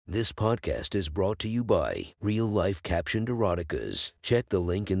This podcast is brought to you by Real Life Captioned Eroticas. Check the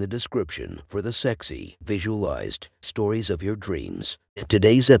link in the description for the sexy, visualized stories of your dreams.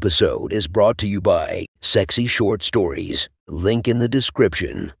 Today's episode is brought to you by Sexy Short Stories. Link in the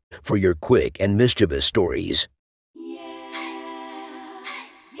description for your quick and mischievous stories.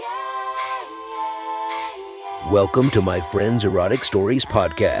 Welcome to my friend's Erotic Stories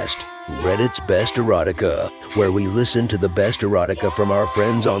podcast, Reddit's Best Erotica, where we listen to the best erotica from our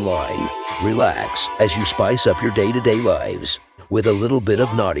friends online. Relax as you spice up your day-to-day lives with a little bit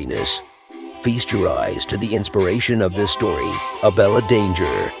of naughtiness. Feast your eyes to the inspiration of this story, Abella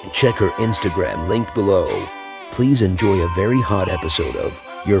Danger. Check her Instagram linked below. Please enjoy a very hot episode of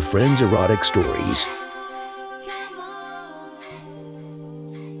Your Friend's Erotic Stories.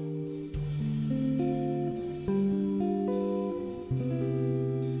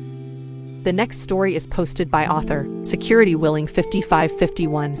 The next story is posted by author Security Willing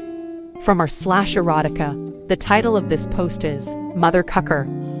 5551 from our /erotica. The title of this post is Mother Cucker.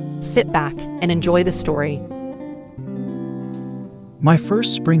 Sit back and enjoy the story. My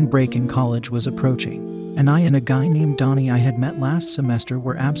first spring break in college was approaching, and I and a guy named Donnie I had met last semester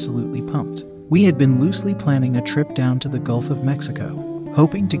were absolutely pumped. We had been loosely planning a trip down to the Gulf of Mexico,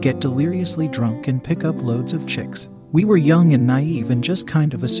 hoping to get deliriously drunk and pick up loads of chicks. We were young and naive and just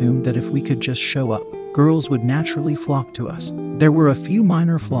kind of assumed that if we could just show up, girls would naturally flock to us. There were a few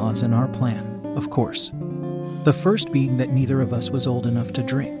minor flaws in our plan, of course. The first being that neither of us was old enough to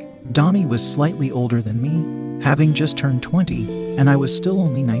drink. Donnie was slightly older than me, having just turned 20, and I was still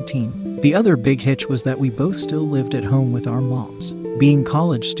only 19. The other big hitch was that we both still lived at home with our moms. Being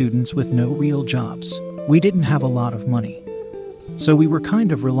college students with no real jobs, we didn't have a lot of money. So we were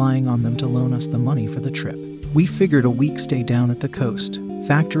kind of relying on them to loan us the money for the trip. We figured a week stay down at the coast,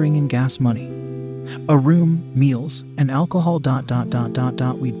 factoring in gas money, a room, meals, and alcohol.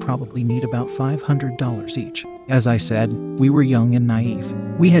 We'd probably need about $500 each. As I said, we were young and naive.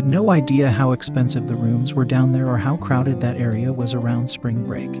 We had no idea how expensive the rooms were down there or how crowded that area was around spring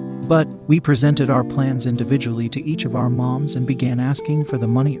break. But we presented our plans individually to each of our moms and began asking for the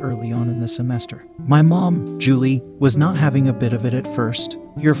money early on in the semester. My mom, Julie, was not having a bit of it at first.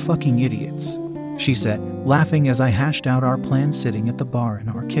 "You're fucking idiots," she said, laughing as I hashed out our plan sitting at the bar in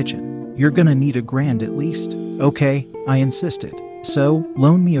our kitchen. "You're gonna need $1,000 at least." "Okay," I insisted. "So,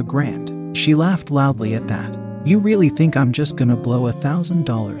 loan me $1,000. She laughed loudly at that. "You really think I'm just gonna blow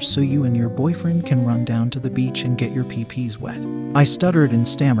 $1,000 so you and your boyfriend can run down to the beach and get your pee-pees wet?" I stuttered and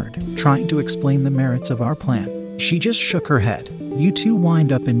stammered, trying to explain the merits of our plan. She just shook her head. "You two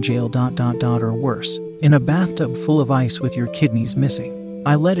wind up in jail ... or worse, in a bathtub full of ice with your kidneys missing."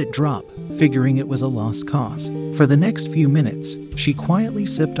 I let it drop, figuring it was a lost cause. For the next few minutes, she quietly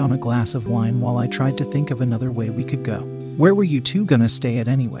sipped on a glass of wine while I tried to think of another way we could go. "Where were you two gonna stay at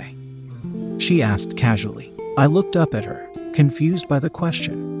anyway?" she asked casually. I looked up at her, confused by the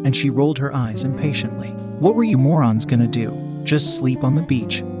question, and she rolled her eyes impatiently. "What were you morons gonna do? Just sleep on the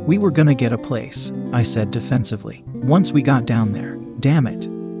beach?" "We were gonna get a place," I said defensively, "once we got down there." "Damn it,"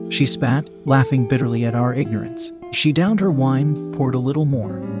 she spat, laughing bitterly at our ignorance. She downed her wine, poured a little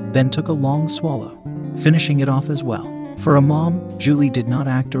more, then took a long swallow, finishing it off as well. For a mom, Julie did not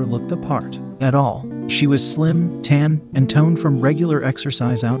act or look the part at all. She was slim, tan, and toned from regular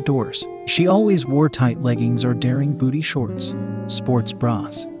exercise outdoors. She always wore tight leggings or daring booty shorts, sports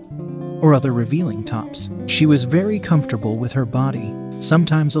bras, or other revealing tops. She was very comfortable with her body,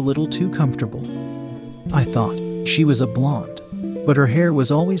 sometimes a little too comfortable. I thought she was a blonde, but her hair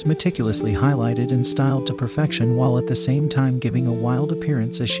was always meticulously highlighted and styled to perfection while at the same time giving a wild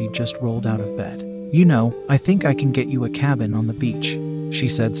appearance as she just rolled out of bed. "You know, I think I can get you a cabin on the beach," she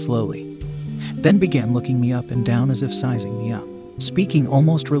said slowly, then began looking me up and down as if sizing me up. Speaking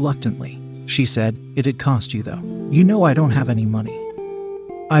almost reluctantly, she said, "It'd cost you though. You know I don't have any money."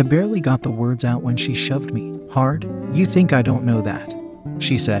 I barely got the words out when she shoved me hard. "You think I don't know that?"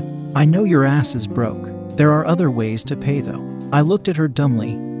 she said. "I know your ass is broke. There are other ways to pay though." I looked at her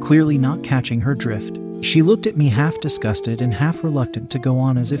dumbly, clearly not catching her drift. She looked at me half disgusted and half reluctant to go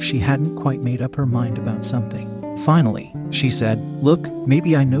on as if she hadn't quite made up her mind about something. Finally, she said, "Look,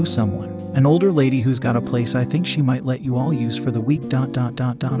 maybe I know someone. An older lady who's got a place I think she might let you all use for the week ...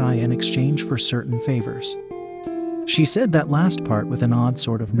 in exchange for certain favors." She said that last part with an odd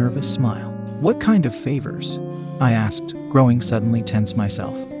sort of nervous smile. "What kind of favors?" I asked, growing suddenly tense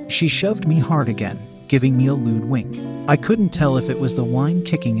myself. She shoved me hard again, giving me a lewd wink. I couldn't tell if it was the wine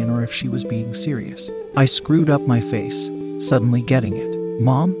kicking in or if she was being serious. I screwed up my face, suddenly getting it.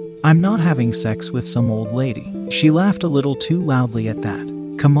 "Mom, I'm not having sex with some old lady." She laughed a little too loudly at that.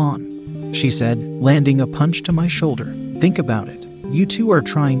 "Come on," she said, landing a punch to my shoulder. "Think about it. You two are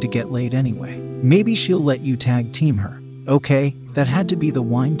trying to get laid anyway. Maybe she'll let you tag team her. Okay, that had to be the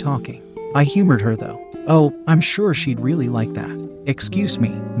wine talking. I humored her though. Oh, I'm sure she'd really like that. Excuse me,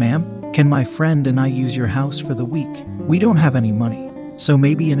 ma'am, can my friend and I use your house for the week? We don't have any money, so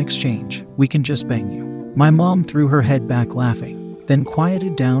maybe in exchange, we can just bang you. My mom threw her head back laughing, then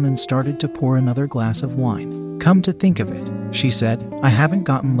quieted down and started to pour another glass of wine. Come to think of it, she said, I haven't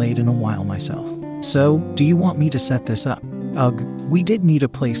gotten laid in a while myself. So, do you want me to set this up? Ugh, we did need a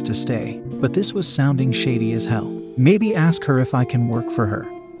place to stay, but this was sounding shady as hell. Maybe ask her if I can work for her,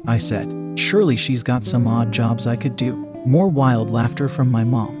 I said. Surely she's got some odd jobs I could do. More wild laughter from my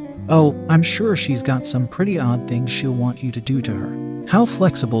mom. Oh, I'm sure she's got some pretty odd things she'll want you to do to her. How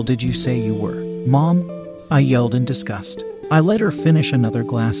flexible did you say you were, Mom? I yelled in disgust. I let her finish another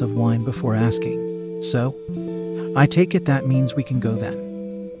glass of wine before asking. So? I take it that means we can go then.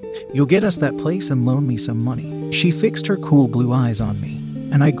 You'll get us that place and loan me some money. She fixed her cool blue eyes on me,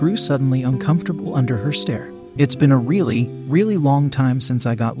 and I grew suddenly uncomfortable under her stare. It's been a really, really long time since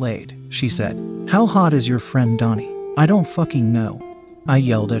I got laid, she said. How hot is your friend Donnie? I don't fucking know. I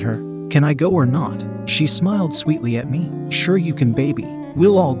yelled at her. Can I go or not? She smiled sweetly at me. Sure you can, baby.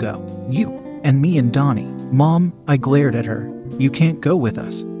 We'll all go. You and me and Donnie. Mom, I glared at her. You can't go with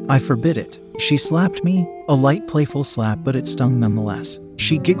us. I forbid it. She slapped me, a light playful slap, but it stung nonetheless.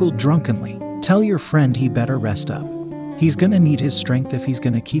 She giggled drunkenly. Tell your friend he better rest up. He's gonna need his strength if he's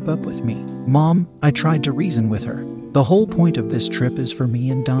gonna keep up with me. Mom, I tried to reason with her. The whole point of this trip is for me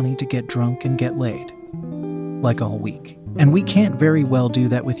and Donnie to get drunk and get laid. Like all week. And we can't very well do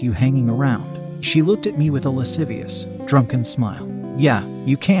that with you hanging around. She looked at me with a lascivious, drunken smile. Yeah,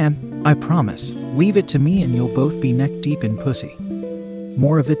 you can, I promise. Leave it to me and you'll both be neck deep in pussy.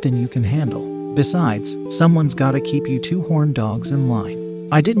 More of it than you can handle. Besides, someone's gotta keep you two horned dogs in line.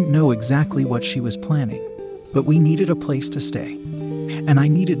 I didn't know exactly what she was planning, but we needed a place to stay. And I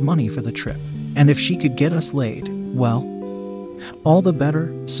needed money for the trip. And if she could get us laid, well, all the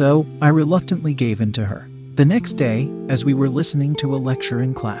better, so I reluctantly gave in to her. The next day, as we were listening to a lecture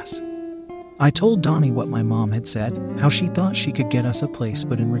in class, I told Donnie what my mom had said, how she thought she could get us a place,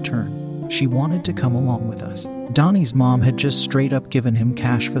 but in return, she wanted to come along with us. Donnie's mom had just straight up given him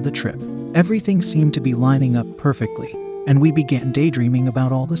cash for the trip. Everything seemed to be lining up perfectly, and we began daydreaming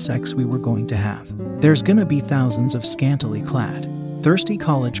about all the sex we were going to have. There's gonna be thousands of scantily clad, thirsty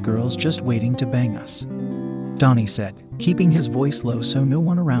college girls just waiting to bang us, Donnie said, keeping his voice low so no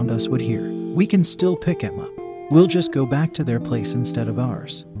one around us would hear. We can still pick him up. We'll just go back to their place instead of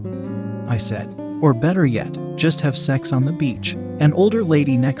ours, I said. Or better yet, just have sex on the beach. An older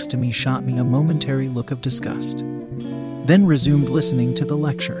lady next to me shot me a momentary look of disgust, then resumed listening to the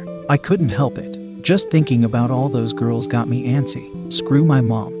lecture. I couldn't help it. Just thinking about all those girls got me antsy. Screw my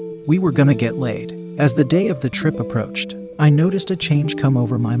mom. We were gonna get laid. As the day of the trip approached, I noticed a change come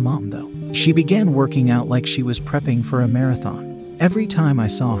over my mom though. She began working out like she was prepping for a marathon. Every time I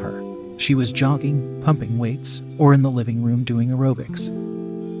saw her, she was jogging, pumping weights, or in the living room doing aerobics.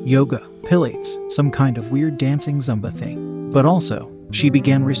 Yoga, pilates, some kind of weird dancing Zumba thing. But also, she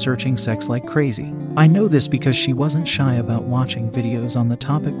began researching sex like crazy. I know this because she wasn't shy about watching videos on the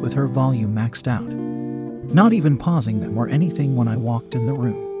topic with her volume maxed out, not even pausing them or anything when I walked in the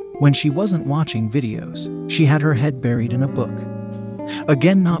room. When she wasn't watching videos, she had her head buried in a book,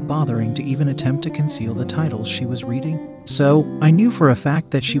 again not bothering to even attempt to conceal the titles she was reading. So, I knew for a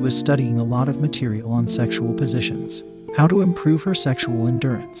fact that she was studying a lot of material on sexual positions, how to improve her sexual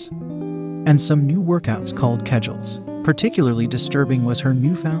endurance, and some new workouts called Kegels. Particularly disturbing was her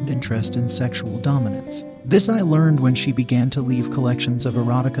newfound interest in sexual dominance. This I learned when she began to leave collections of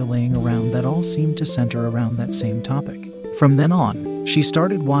erotica laying around that all seemed to center around that same topic. From then on, she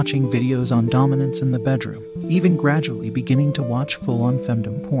started watching videos on dominance in the bedroom, even gradually beginning to watch full-on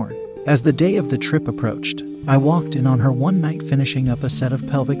femdom porn. As the day of the trip approached, I walked in on her one night finishing up a set of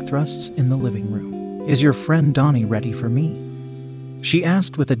pelvic thrusts in the living room. Is your friend Donnie ready for me? She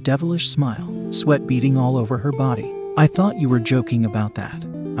asked with a devilish smile, sweat beading all over her body. I thought you were joking about that,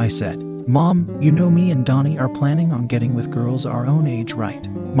 I said. Mom, you know me and Donnie are planning on getting with girls our own age, right?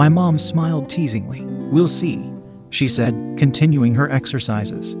 My mom smiled teasingly. We'll see, she said, continuing her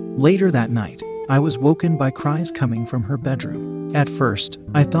exercises. Later that night, I was woken by cries coming from her bedroom. At first,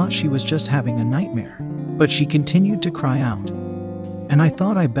 I thought she was just having a nightmare, but she continued to cry out, and I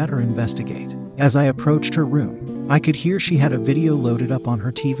thought I better investigate. As I approached her room, I could hear she had a video loaded up on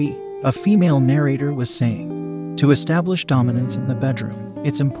her TV. A female narrator was saying, to establish dominance in the bedroom,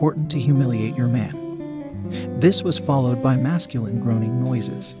 it's important to humiliate your man. This was followed by masculine groaning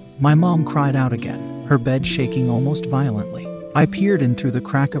noises. My mom cried out again, her bed shaking almost violently. I peered in through the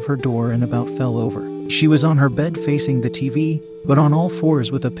crack of her door and about fell over. She was on her bed facing the TV, but on all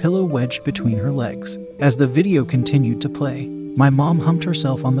fours with a pillow wedged between her legs. As the video continued to play, my mom humped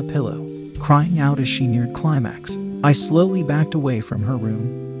herself on the pillow, crying out as she neared climax. I slowly backed away from her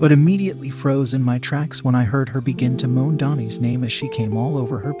room, but immediately froze in my tracks when I heard her begin to moan Donnie's name as she came all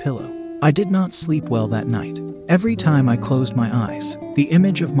over her pillow. I did not sleep well that night. Every time I closed my eyes, the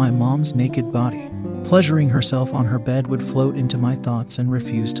image of my mom's naked body, pleasuring herself on her bed, would float into my thoughts and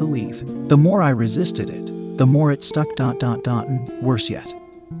refuse to leave. The more I resisted it, the more it stuck. And worse yet,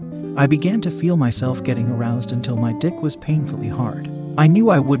 I began to feel myself getting aroused until my dick was painfully hard. I knew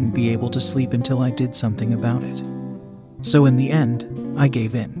I wouldn't be able to sleep until I did something about it. So in the end, I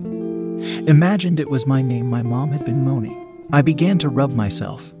gave in. Imagined it was my name my mom had been moaning. I began to rub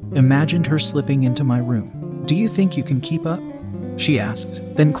myself, imagined her slipping into my room. "Do you think you can keep up?" she asked,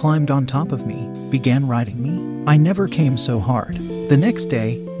 then climbed on top of me, began riding me. I never came so hard. The next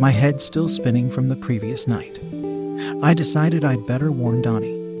day, my head still spinning from the previous night, I decided I'd better warn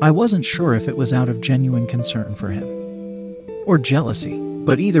Donnie. I wasn't sure if it was out of genuine concern for him or jealousy,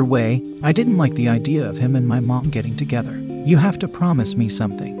 but either way, I didn't like the idea of him and my mom getting together. "You have to promise me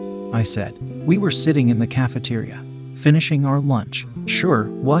something," I said. We were sitting in the cafeteria, finishing our lunch. "Sure,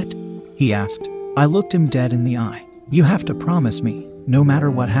 what?" he asked. I looked him dead in the eye. "You have to promise me, no matter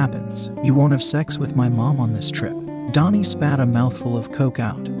what happens, you won't have sex with my mom on this trip." Donnie spat a mouthful of coke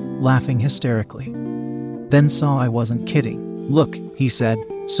out, laughing hysterically. Then saw I wasn't kidding. "Look," he said,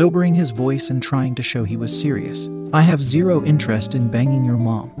 sobering his voice and trying to show he was serious. "I have zero interest in banging your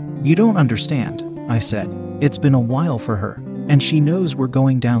mom." "You don't understand," I said. "It's been a while for her, and she knows we're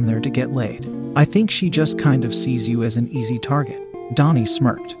going down there to get laid. I think she just kind of sees you as an easy target." Donnie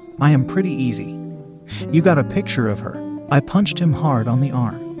smirked. "I am pretty easy. You got a picture of her?" I punched him hard on the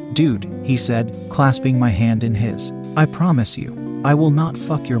arm. "Dude," he said, clasping my hand in his, "I promise you, I will not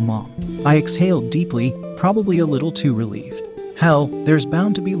fuck your mom." I exhaled deeply, probably a little too relieved. "Hell, there's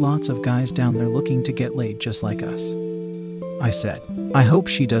bound to be lots of guys down there looking to get laid just like us," I said. "I hope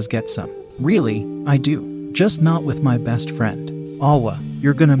she does get some." "Really, I do. Just not with my best friend." "Alwa,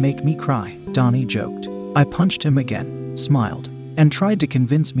 you're gonna make me cry," Donnie joked. I punched him again, smiled, and tried to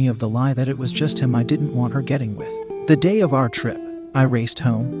convince me of the lie that it was just him I didn't want her getting with. The day of our trip, I raced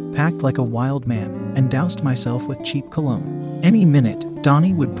home, packed like a wild man, and doused myself with cheap cologne. Any minute,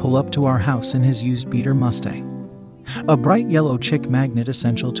 Donnie would pull up to our house in his used beater Mustang, a bright yellow chick magnet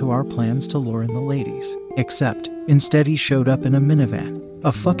essential to our plans to lure in the ladies. Except, instead he showed up in a minivan.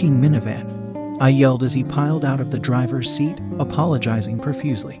 A fucking minivan. I yelled as he piled out of the driver's seat, apologizing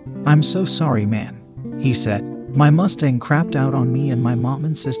profusely. "I'm so sorry, man," he said. "My Mustang crapped out on me and my mom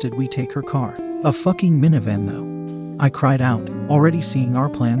insisted we take her car." "A fucking minivan though," I cried out, already seeing our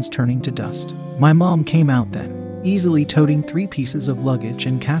plans turning to dust. My mom came out then, easily toting 3 pieces of luggage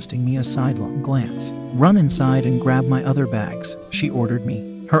and casting me a sidelong glance. "Run inside and grab my other bags," she ordered me.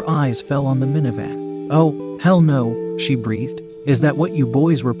 Her eyes fell on the minivan. "Oh, hell no," she breathed. "Is that what you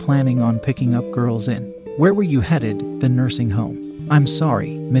boys were planning on picking up girls in? Where were you headed? The nursing home?" "I'm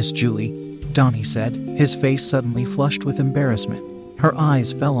sorry, Miss Julie," Donnie said, his face suddenly flushed with embarrassment. Her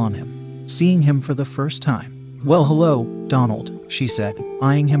eyes fell on him, seeing him for the first time. "Well, hello, Donald," she said,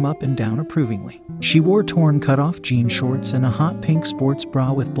 eyeing him up and down approvingly. She wore torn cut-off jean shorts and a hot pink sports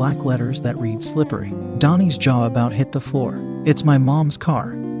bra with black letters that read slippery. Donnie's jaw about hit the floor. "It's my mom's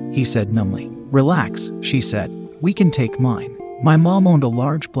car," he said numbly. "Relax," she said. "We can take mine." My mom owned a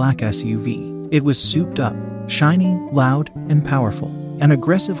large black SUV. It was souped up, shiny, loud, and powerful. An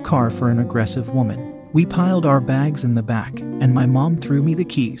aggressive car for an aggressive woman. We piled our bags in the back, and my mom threw me the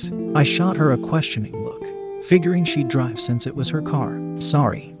keys. I shot her a questioning look, figuring she'd drive since it was her car.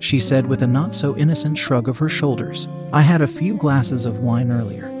 "Sorry," she said with a not-so-innocent shrug of her shoulders. "I had a few glasses of wine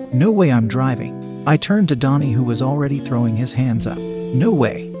earlier. No way I'm driving." I turned to Donnie, who was already throwing his hands up. "No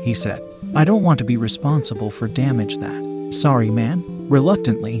way," he said. "I don't want to be responsible for damage that." "Sorry, man."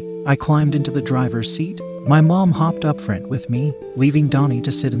 Reluctantly, I climbed into the driver's seat. My mom hopped up front with me, leaving Donnie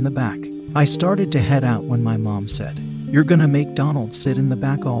to sit in the back. I started to head out when my mom said, "You're gonna make Donald sit in the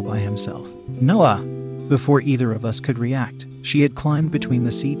back all by himself." "Noah!" Before either of us could react, she had climbed between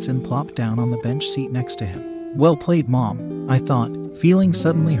the seats and plopped down on the bench seat next to him. "Well played, Mom," I thought, feeling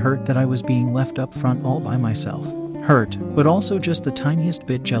suddenly hurt that I was being left up front all by myself. Hurt, but also just the tiniest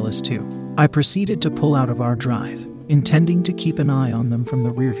bit jealous too. I proceeded to pull out of our drive, intending to keep an eye on them from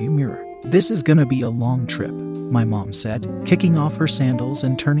the rearview mirror. "This is gonna be a long trip," my mom said, kicking off her sandals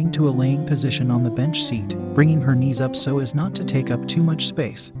and turning to a laying position on the bench seat, bringing her knees up so as not to take up too much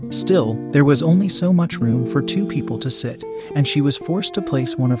space. Still, there was only so much room for 2 people to sit, and she was forced to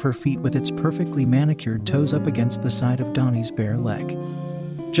place one of her feet with its perfectly manicured toes up against the side of Donnie's bare leg,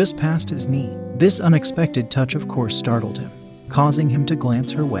 just past his knee. This unexpected touch of course startled him, causing him to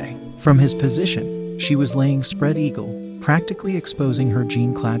glance her way. From his position, she was laying spread eagle, practically exposing her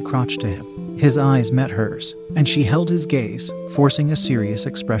jean-clad crotch to him. His eyes met hers, and she held his gaze, forcing a serious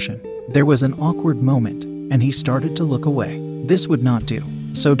expression. There was an awkward moment, and he started to look away. This would not do.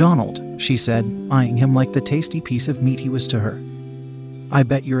 "So Donald," she said, eyeing him like the tasty piece of meat he was to her. "I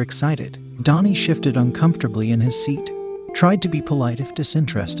bet you're excited." Donnie shifted uncomfortably in his seat, tried to be polite if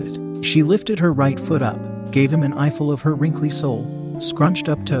disinterested. She lifted her right foot up, gave him an eyeful of her wrinkly sole, scrunched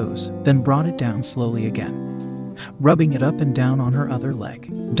up toes, then brought it down slowly again, rubbing it up and down on her other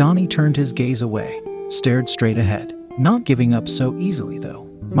leg. Donnie turned his gaze away, stared straight ahead. Not giving up so easily, though.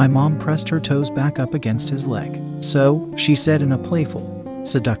 My mom pressed her toes back up against his leg. "So," she said in a playful,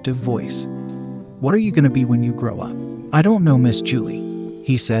 seductive voice, "what are you going to be when you grow up?" "I don't know, Miss Julie,"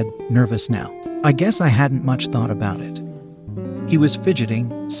 he said, nervous now. "I guess I hadn't much thought about it." He was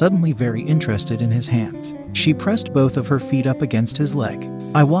fidgeting, suddenly very interested in his hands. She pressed both of her feet up against his leg.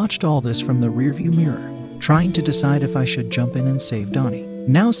 I watched all this from the rearview mirror, trying to decide if I should jump in and save Donnie.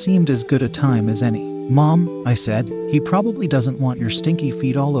 Now seemed as good a time as any. "Mom," I said, "he probably doesn't want your stinky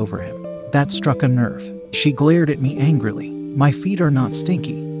feet all over him." That struck a nerve. She glared at me angrily. "My feet are not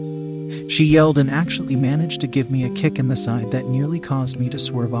stinky," she yelled, and actually managed to give me a kick in the side that nearly caused me to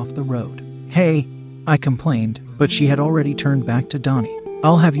swerve off the road. "Hey," I complained, but she had already turned back to Donnie.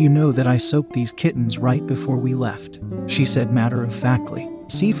 "I'll have you know that I soaked these kittens right before we left," she said matter-of-factly.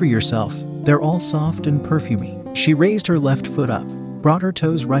 "See for yourself, they're all soft and perfumey." She raised her left foot up, brought her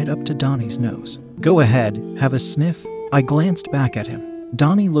toes right up to Donnie's nose. "Go ahead, have a sniff." I glanced back at him.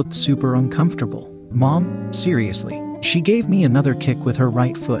 Donnie looked super uncomfortable. "Mom, seriously." She gave me another kick with her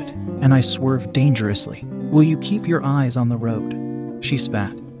right foot, and I swerved dangerously. "Will you keep your eyes on the road?" she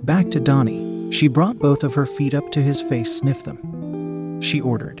spat. Back to Donnie. She brought both of her feet up to his face. "Sniff them," she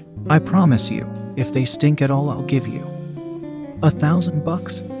ordered. "I promise you, if they stink at all, I'll give you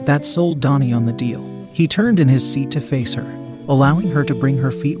 $1,000. That sold Donnie on the deal. He turned in his seat to face her, allowing her to bring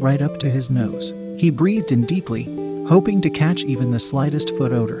her feet right up to his nose. He breathed in deeply, hoping to catch even the slightest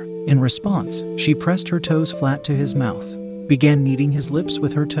foot odor. In response, she pressed her toes flat to his mouth, began kneading his lips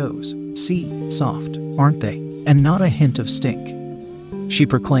with her toes. "See, soft, aren't they? And not a hint of stink," she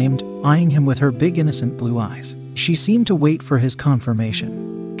proclaimed, eyeing him with her big innocent blue eyes. She seemed to wait for his confirmation,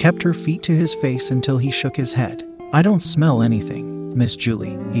 kept her feet to his face until he shook his head. "I don't smell anything, Miss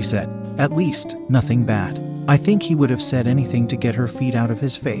Julie," he said. "At least, nothing bad." I think he would have said anything to get her feet out of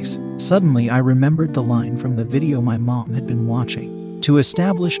his face. Suddenly I remembered the line from the video my mom had been watching. "To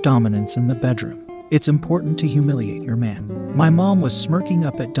establish dominance in the bedroom, it's important to humiliate your man." My mom was smirking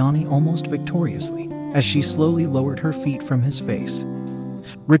up at Donnie almost victoriously, as she slowly lowered her feet from his face,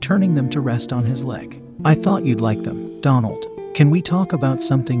 returning them to rest on his leg. "I thought you'd like them, Donald. Can we talk about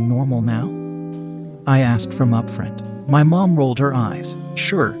something normal now?" I asked from up front. My mom rolled her eyes.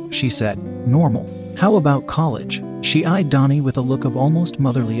 "Sure," she said. "Normal. How about college?" She eyed Donnie with a look of almost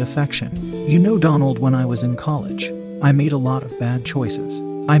motherly affection. "You know, Donald, when I was in college, I made a lot of bad choices.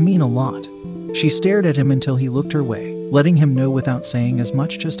 I mean a lot." She stared at him until he looked her way, letting him know without saying as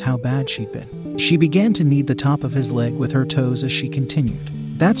much just how bad she'd been. She began to knead the top of his leg with her toes as she continued.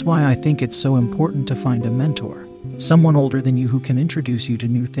 "That's why I think it's so important to find a mentor. Someone older than you who can introduce you to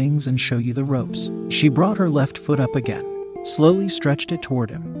new things and show you the ropes." She brought her left foot up again, slowly stretched it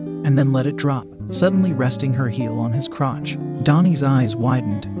toward him, and then let it drop, suddenly resting her heel on his crotch. Donnie's eyes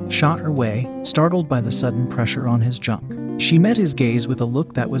widened, shot her way, startled by the sudden pressure on his junk. She met his gaze with a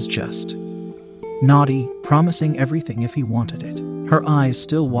look that was just naughty, promising everything if he wanted it. Her eyes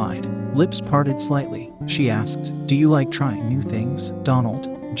still wide, lips parted slightly, she asked, "Do you like trying new things, Donald?"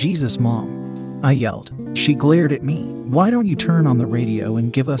 "Jesus, Mom," I yelled. She glared at me. "Why don't you turn on the radio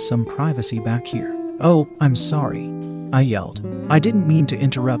and give us some privacy back here?" "Oh, I'm sorry," I yelled. "I didn't mean to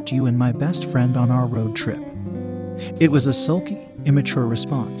interrupt you and my best friend on our road trip." It was a sulky, immature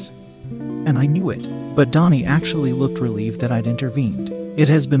response, and I knew it, but Donnie actually looked relieved that I'd intervened. "It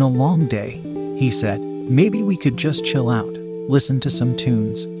has been a long day," he said. "Maybe we could just chill out, listen to some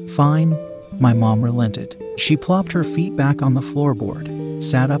tunes." "Fine," my mom relented. She plopped her feet back on the floorboard,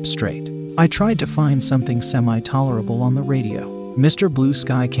 sat up straight. I tried to find something semi-tolerable on the radio. Mr. Blue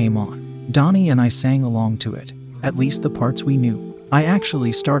Sky came on. Donnie and I sang along to it, at least the parts we knew. I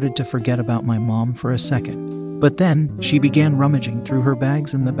actually started to forget about my mom for a second. But then, she began rummaging through her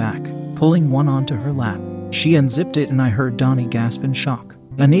bags in the back, pulling one onto her lap. She unzipped it and I heard Donnie gasp in shock,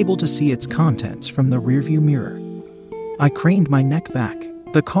 unable to see its contents from the rearview mirror. I craned my neck back.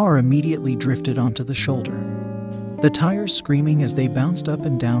 The car immediately drifted onto the shoulder, the tires screaming as they bounced up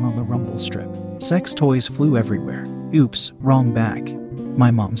and down on the rumble strip. Sex toys flew everywhere. "Oops, wrong bag,"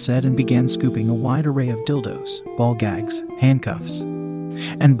 my mom said and began scooping a wide array of dildos, ball gags, handcuffs,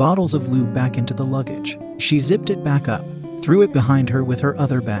 and bottles of lube back into the luggage. She zipped it back up, threw it behind her with her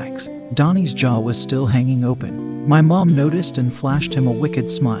other bags. Donnie's jaw was still hanging open. My mom noticed and flashed him a wicked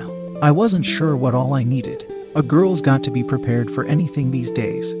smile. I wasn't sure what all I needed. A girl's got to be prepared for anything these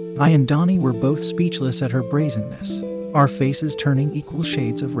days. I and Donnie were both speechless at her brazenness, our faces turning equal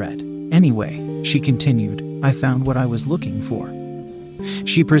shades of red. Anyway, she continued, I found what I was looking for.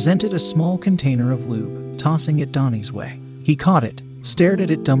 She presented a small container of lube, tossing it Donnie's way. He caught it, stared at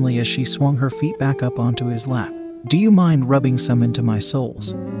it dumbly as she swung her feet back up onto his lap. Do you mind rubbing some into my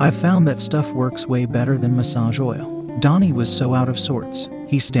soles? I've found that stuff works way better than massage oil. Donnie was so out of sorts.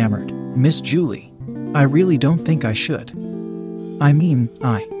 He stammered, Miss Julie, I really don't think I should.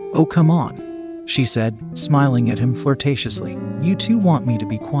 Oh, come on, she said, smiling at him flirtatiously. You two want me to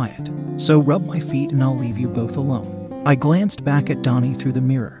be quiet, so rub my feet and I'll leave you both alone. I glanced back at Donnie through the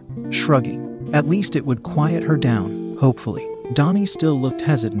mirror, shrugging. At least it would quiet her down, hopefully. Donnie still looked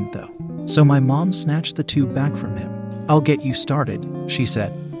hesitant though, so my mom snatched the tube back from him. I'll get you started, she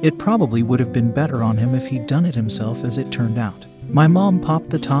said. It probably would have been better on him if he'd done it himself, as it turned out. My mom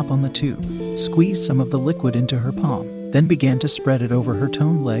popped the top on the tube, squeezed some of the liquid into her palm, then began to spread it over her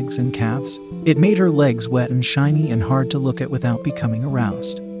toned legs and calves. It made her legs wet and shiny and hard to look at without becoming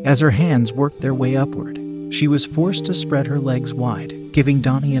aroused. As her hands worked their way upward, she was forced to spread her legs wide, giving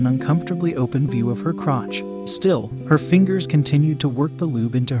Donnie an uncomfortably open view of her crotch. Still, her fingers continued to work the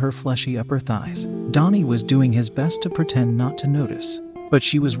lube into her fleshy upper thighs. Donnie was doing his best to pretend not to notice, but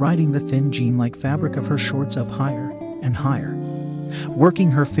she was riding the thin jean-like fabric of her shorts up higher and higher, working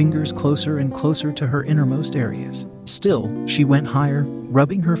her fingers closer and closer to her innermost areas. Still, she went higher,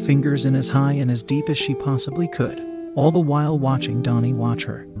 rubbing her fingers in as high and as deep as she possibly could, all the while watching Donnie watch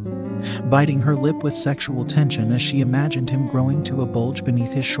her, biting her lip with sexual tension as she imagined him growing to a bulge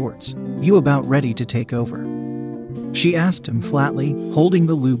beneath his shorts. You about ready to take over? She asked him flatly, holding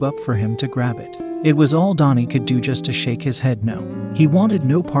the lube up for him to grab it. It was all Donnie could do just to shake his head no. He wanted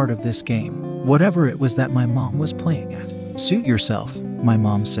no part of this game, whatever it was that my mom was playing at. Suit yourself, my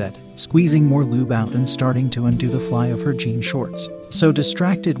mom said, squeezing more lube out and starting to undo the fly of her jean shorts. So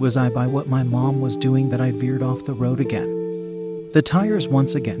distracted was I by what my mom was doing that I veered off the road again, the tires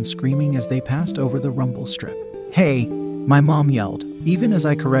once again screaming as they passed over the rumble strip. Hey, my mom yelled, even as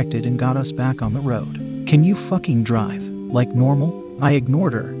I corrected and got us back on the road. Can you fucking drive, like normal? I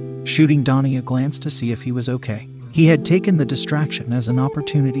ignored her, shooting Donnie a glance to see if he was okay. He had taken the distraction as an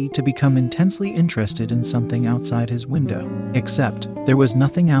opportunity to become intensely interested in something outside his window. Except, there was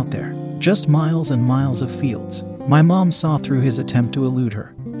nothing out there, just miles and miles of fields. My mom saw through his attempt to elude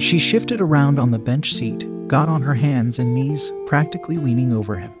her. She shifted around on the bench seat, got on her hands and knees, practically leaning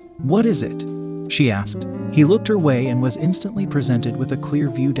over him. What is it? She asked. He looked her way and was instantly presented with a clear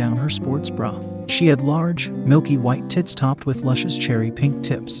view down her sports bra. She had large, milky white tits topped with luscious cherry pink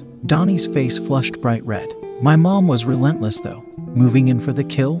tips. Donnie's face flushed bright red. My mom was relentless though, moving in for the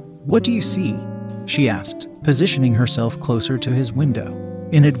kill. What do you see? She asked, positioning herself closer to his window,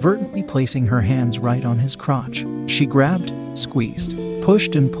 inadvertently placing her hands right on his crotch. She grabbed, squeezed,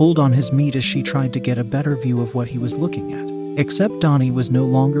 pushed and pulled on his meat as she tried to get a better view of what he was looking at. Except Donnie was no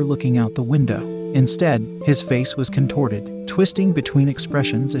longer looking out the window. Instead, his face was contorted, twisting between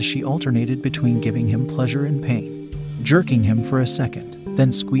expressions as she alternated between giving him pleasure and pain, jerking him for a second,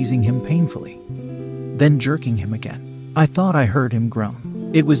 then squeezing him painfully, then jerking him again. I thought I heard him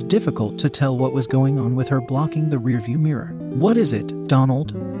groan. It was difficult to tell what was going on with her blocking the rearview mirror. What is it,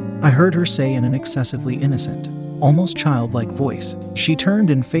 Donald? I heard her say in an excessively innocent, almost childlike voice. She turned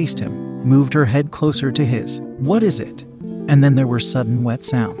and faced him, moved her head closer to his. What is it? And then there were sudden wet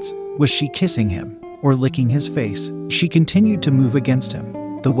sounds. Was she kissing him or licking his face? She continued to move against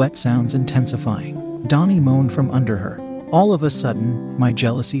him, the wet sounds intensifying. Donnie moaned from under her. All of a sudden, my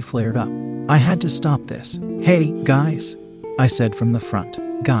jealousy flared up. I had to stop this. Hey, guys, I said from the front.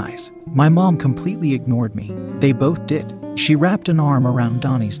 Guys. My mom completely ignored me. They both did. She wrapped an arm around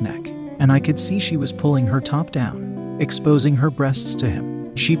Donnie's neck, and I could see she was pulling her top down, exposing her breasts to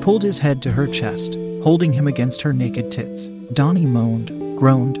him. She pulled his head to her chest, holding him against her naked tits. Donnie moaned,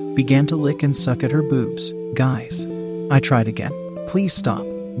 groaned, began to lick and suck at her boobs. Guys. I tried again. Please stop.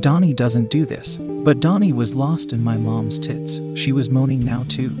 Donnie doesn't do this. But Donnie was lost in my mom's tits. She was moaning now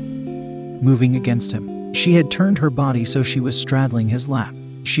too, moving against him. She had turned her body so she was straddling his lap.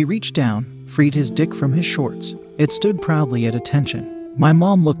 She reached down, freed his dick from his shorts. It stood proudly at attention. My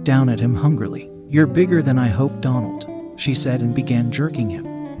mom looked down at him hungrily. You're bigger than I hoped, Donald, she said and began jerking him,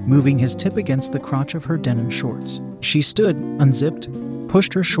 moving his tip against the crotch of her denim shorts. She stood, unzipped,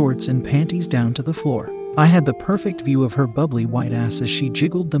 pushed her shorts and panties down to the floor. I had the perfect view of her bubbly white ass as she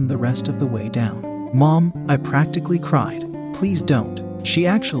jiggled them the rest of the way down. Mom, I practically cried. Please don't. She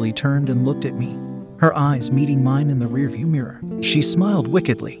actually turned and looked at me, her eyes meeting mine in the rearview mirror. She smiled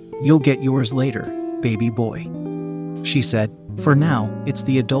wickedly. You'll get yours later, baby boy, she said. For now, it's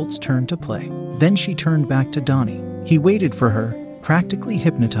the adult's turn to play. Then she turned back to Donnie. He waited for her, practically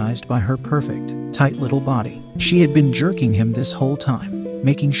hypnotized by her perfect, tight little body. She had been jerking him this whole time,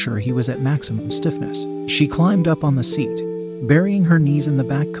 making sure he was at maximum stiffness. She climbed up on the seat, burying her knees in the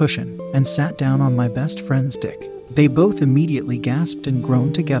back cushion, and sat down on my best friend's dick. They both immediately gasped and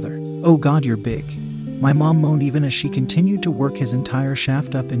groaned together. Oh God, you're big, my mom moaned even as she continued to work his entire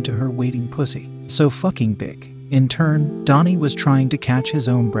shaft up into her waiting pussy. So fucking big. In turn, Donnie was trying to catch his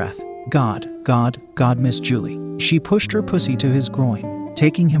own breath. God, Miss Julie. She pushed her pussy to his groin,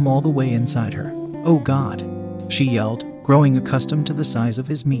 taking him all the way inside her. Oh God, she yelled, growing accustomed to the size of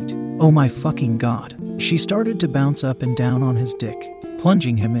his meat. Oh my fucking God. She started to bounce up and down on his dick,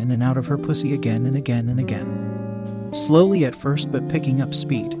 plunging him in and out of her pussy again and again and again. Slowly at first, but picking up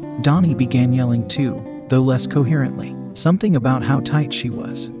speed, Donnie began yelling too, though less coherently. Something about how tight she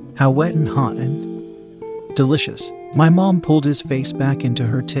was, how wet and hot and delicious. My mom pulled his face back into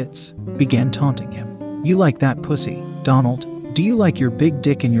her tits, began taunting him. You like that pussy, Donald? Do you like your big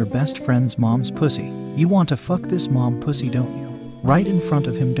dick in your best friend's mom's pussy? You want to fuck this mom pussy, don't you? Right in front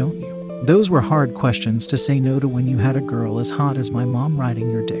of him, don't you? Those were hard questions to say no to when you had a girl as hot as my mom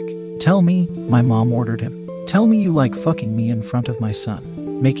riding your dick. Tell me, my mom ordered him. Tell me you like fucking me in front of my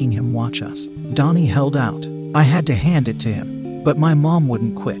son, making him watch us. Donnie held out. I had to hand it to him, but my mom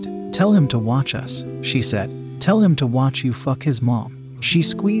wouldn't quit. Tell him to watch us, she said. Tell him to watch you fuck his mom. She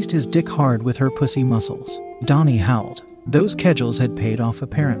squeezed his dick hard with her pussy muscles. Donnie howled. Those kedgels had paid off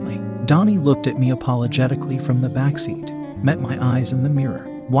apparently. Donnie looked at me apologetically from the backseat, met my eyes in the mirror.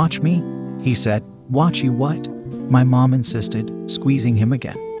 Watch me, he said. Watch you what? My mom insisted, squeezing him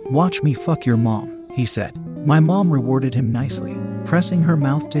again. Watch me fuck your mom, he said. My mom rewarded him nicely, pressing her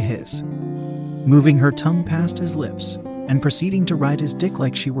mouth to his, moving her tongue past his lips, and proceeding to ride his dick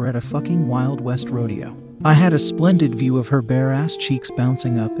like she were at a fucking Wild West rodeo. I had a splendid view of her bare-ass cheeks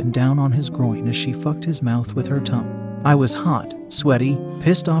bouncing up and down on his groin as she fucked his mouth with her tongue. I was hot, sweaty,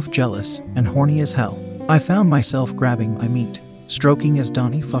 pissed off, jealous, and horny as hell. I found myself grabbing my meat, stroking as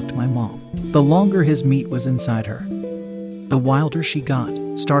Donnie fucked my mom. The longer his meat was inside her, the wilder she got,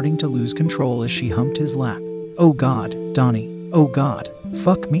 starting to lose control as she humped his lap. Oh God, Donnie, oh God,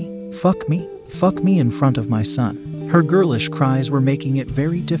 fuck me, fuck me, fuck me in front of my son. Her girlish cries were making it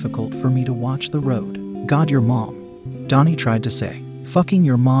very difficult for me to watch the road. God, your mom, Donnie tried to say. Fucking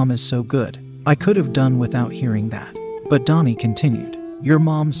your mom is so good. I could have done without hearing that. But Donnie continued. Your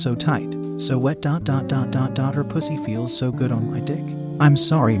mom's so tight, so wet ... Her pussy feels so good on my dick. I'm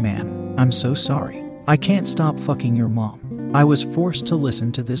sorry, man. I'm so sorry. I can't stop fucking your mom. I was forced to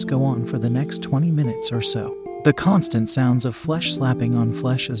listen to this go on for the next 20 minutes or so. The constant sounds of flesh slapping on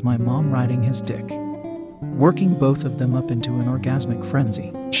flesh as my mom riding his dick, working both of them up into an orgasmic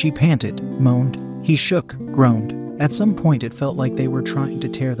frenzy. She panted, moaned. He shook, groaned. At some point it felt like they were trying to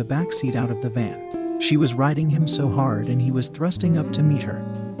tear the back seat out of the van. She was riding him so hard and he was thrusting up to meet her,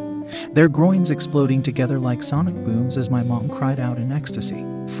 their groins exploding together like sonic booms as my mom cried out in ecstasy.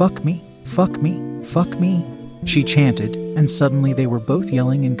 Fuck me, fuck me, fuck me, she chanted, and suddenly they were both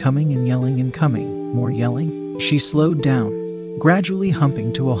yelling and coming and yelling and coming. More yelling. She slowed down, gradually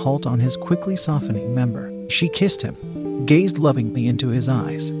humping to a halt on his quickly softening member. She kissed him, gazed lovingly into his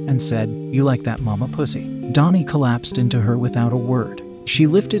eyes, and said, You like that mama pussy? Donnie collapsed into her without a word. She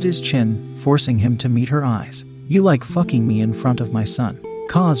lifted his chin, forcing him to meet her eyes. You like fucking me in front of my son?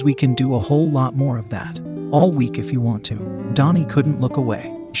 'Cause we can do a whole lot more of that. All week if you want to. Donnie couldn't look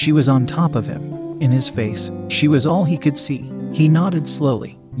away. She was on top of him, in his face. She was all he could see. He nodded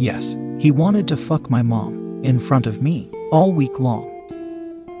slowly. Yes, he wanted to fuck my mom, in front of me, all week long.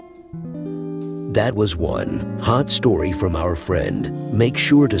 That was one hot story from our friend. Make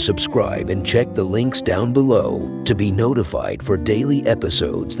sure to subscribe and check the links down below to be notified for daily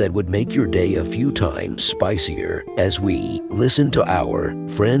episodes that would make your day a few times spicier as we listen to our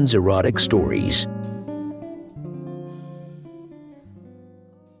friends' erotic stories.